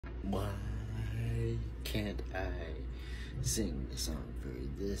Why can't I sing the song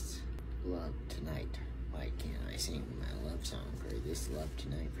for this love tonight? Why can't I sing my love song for this love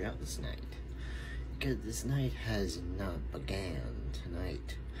tonight, throughout this night? Because this night has not began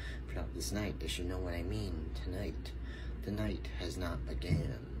tonight. Throughout this night, if you know what I mean, tonight. The night has not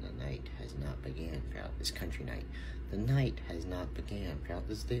began. The night has not began throughout this country night. The night has not began throughout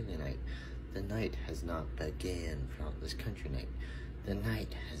this daily night. The night has not began throughout this country night. The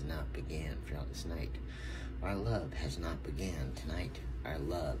night has not began throughout this night. Our love has not began tonight. Our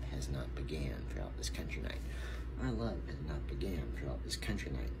love has not began throughout this country night. Our love has not began throughout this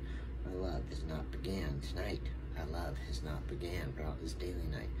country night. Our love has not began tonight. Our love has not began throughout this daily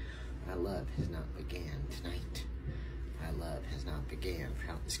night. Our love has not began tonight. Our love has not began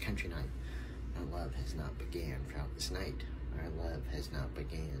throughout this country night. Our love has not began throughout this night. Our love has not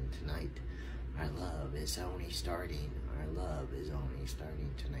began tonight. Our love is only starting. Our love is only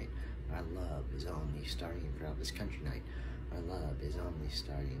starting tonight. Our love is only starting throughout this country night. Our love is only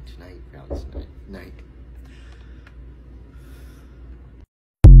starting tonight throughout this night.